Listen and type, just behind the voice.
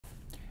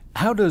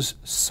How does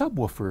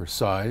subwoofer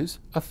size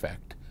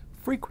affect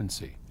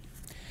frequency?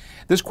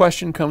 This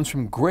question comes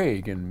from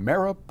Greg in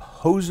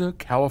Mariposa,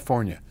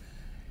 California.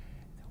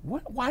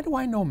 Why do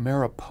I know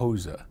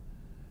Mariposa?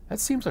 That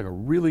seems like a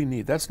really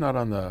neat, that's not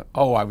on the,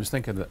 oh, I was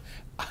thinking that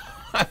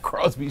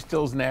Crosby,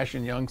 Stills, Nash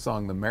and Young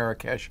song, the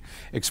Marrakesh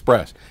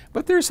Express.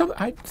 But there's some,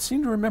 I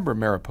seem to remember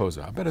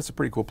Mariposa. I bet it's a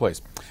pretty cool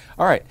place.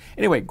 All right,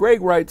 anyway,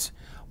 Greg writes,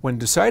 when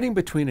deciding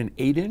between an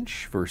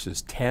 8-inch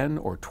versus 10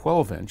 or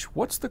 12-inch,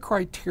 what's the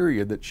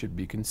criteria that should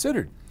be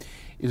considered?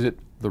 Is it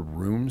the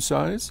room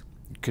size?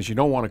 Because you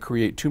don't want to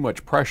create too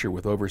much pressure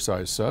with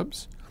oversized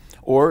subs?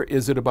 Or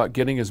is it about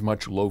getting as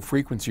much low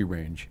frequency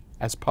range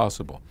as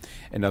possible?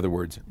 In other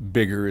words,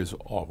 bigger is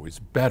always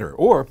better.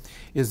 Or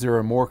is there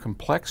a more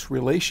complex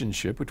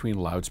relationship between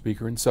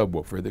loudspeaker and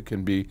subwoofer that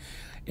can be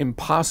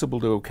impossible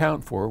to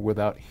account for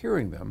without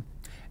hearing them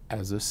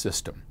as a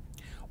system?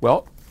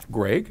 Well,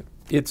 Greg,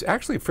 it's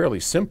actually fairly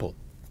simple.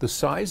 The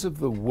size of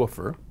the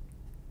woofer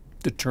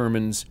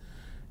determines,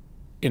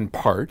 in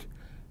part,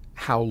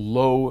 how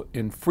low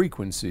in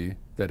frequency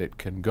that it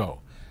can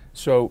go.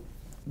 So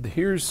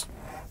here's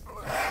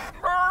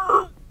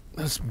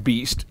this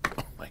beast.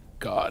 Oh my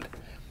God.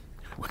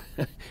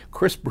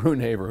 Chris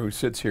Brunaver, who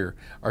sits here,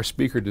 our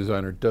speaker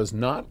designer, does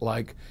not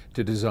like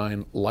to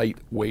design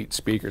lightweight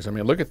speakers. I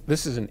mean, look at,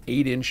 this is an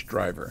 8-inch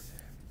driver.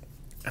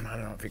 And I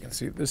don't know if you can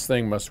see, this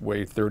thing must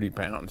weigh 30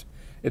 pounds.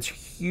 It's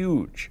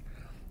huge.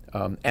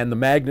 And the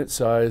magnet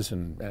size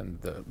and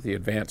the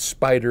advanced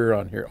spider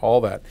on here, all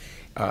that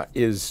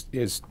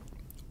is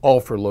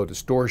all for low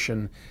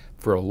distortion,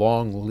 for a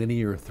long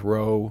linear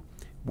throw,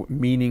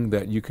 meaning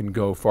that you can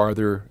go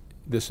farther,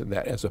 this and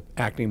that, as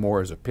acting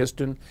more as a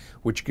piston,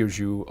 which gives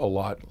you a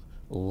lot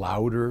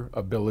louder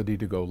ability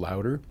to go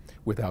louder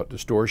without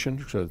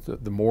distortion. So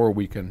the more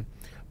we can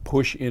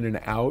push in and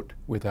out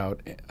without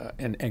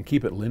and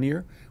keep it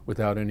linear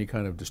without any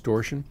kind of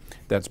distortion,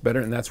 that's better,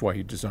 and that's why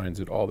he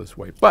designs it all this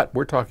way. But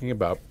we're talking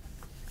about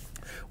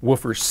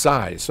woofer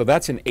size, so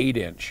that's an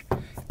 8-inch,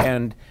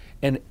 and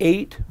an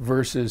 8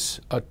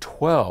 versus a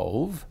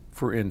 12,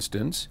 for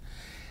instance,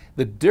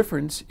 the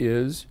difference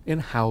is in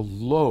how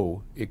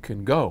low it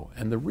can go.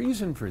 And the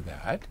reason for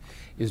that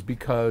is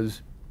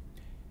because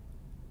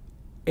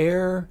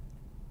air,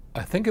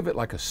 I think of it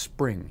like a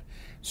spring.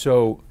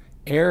 So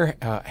air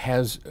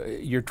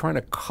you're trying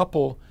to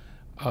couple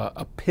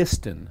a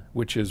piston,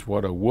 which is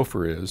what a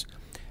woofer is,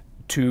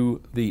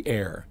 to the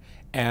air.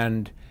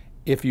 And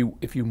if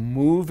you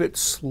move it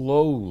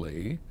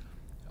slowly,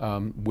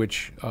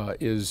 which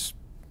is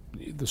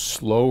the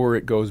slower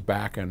it goes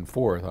back and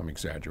forth, I'm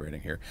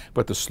exaggerating here,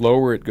 but the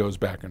slower it goes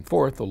back and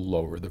forth, the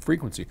lower the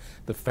frequency.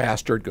 The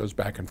faster it goes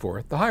back and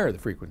forth, the higher the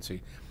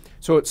frequency.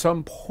 So at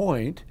some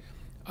point,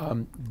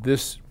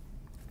 this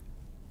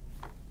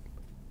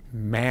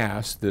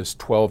mass, this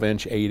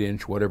 12-inch,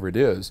 8-inch, whatever it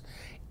is,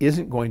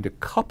 isn't going to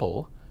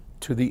couple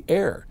to the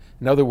air.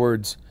 In other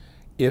words,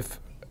 if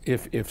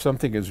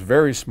something is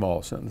very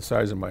small, so the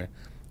size of my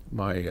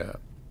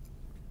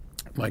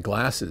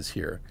glasses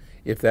here,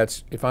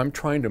 if I'm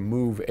trying to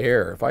move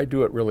air, if I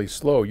do it really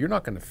slow, you're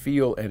not going to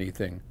feel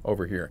anything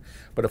over here.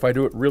 But if I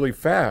do it really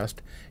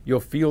fast, you'll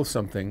feel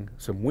something,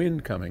 some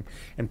wind coming.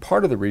 And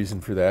part of the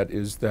reason for that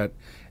is that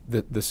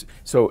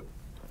so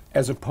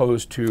as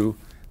opposed to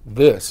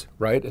this,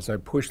 right? As I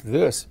push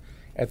this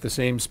at the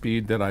same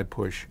speed that I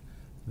push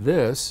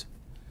this,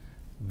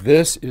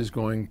 this is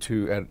going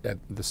to, at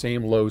the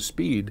same low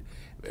speed,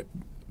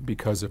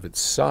 because of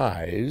its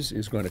size,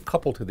 is going to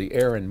couple to the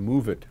air and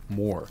move it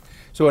more.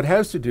 So it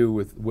has to do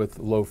with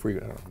low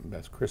frequency. Oh,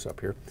 that's Chris up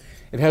here.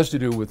 It has to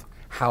do with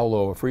how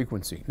low a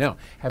frequency. Now,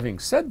 having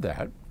said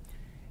that,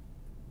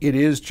 it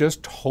is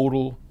just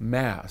total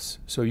mass.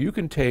 So you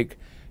can take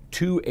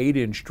two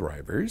 8-inch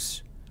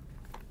drivers,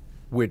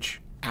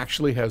 which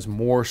actually has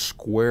more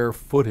square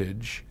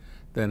footage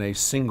than a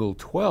single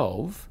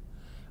 12,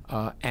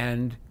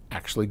 and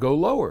actually go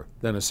lower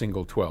than a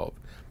single 12.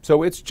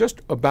 So it's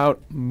just about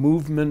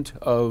movement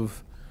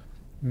of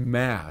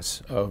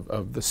mass,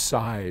 of the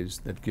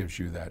size that gives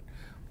you that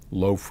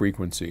low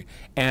frequency.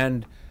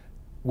 And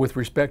with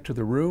respect to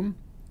the room,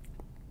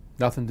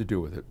 nothing to do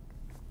with it.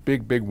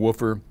 Big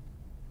woofer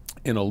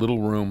in a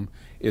little room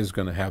is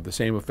going to have the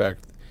same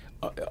effect,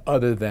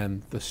 other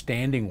than the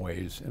standing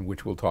ways, in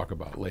which we'll talk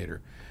about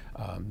later,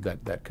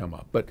 that come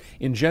up. But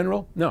in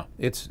general, no,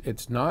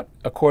 it's not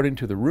according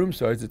to the room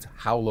size, it's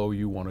how low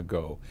you want to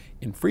go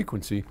in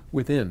frequency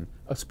within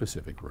a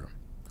specific room.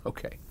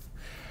 Okay,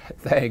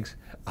 thanks.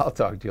 I'll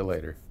talk to you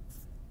later.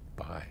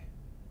 Bye.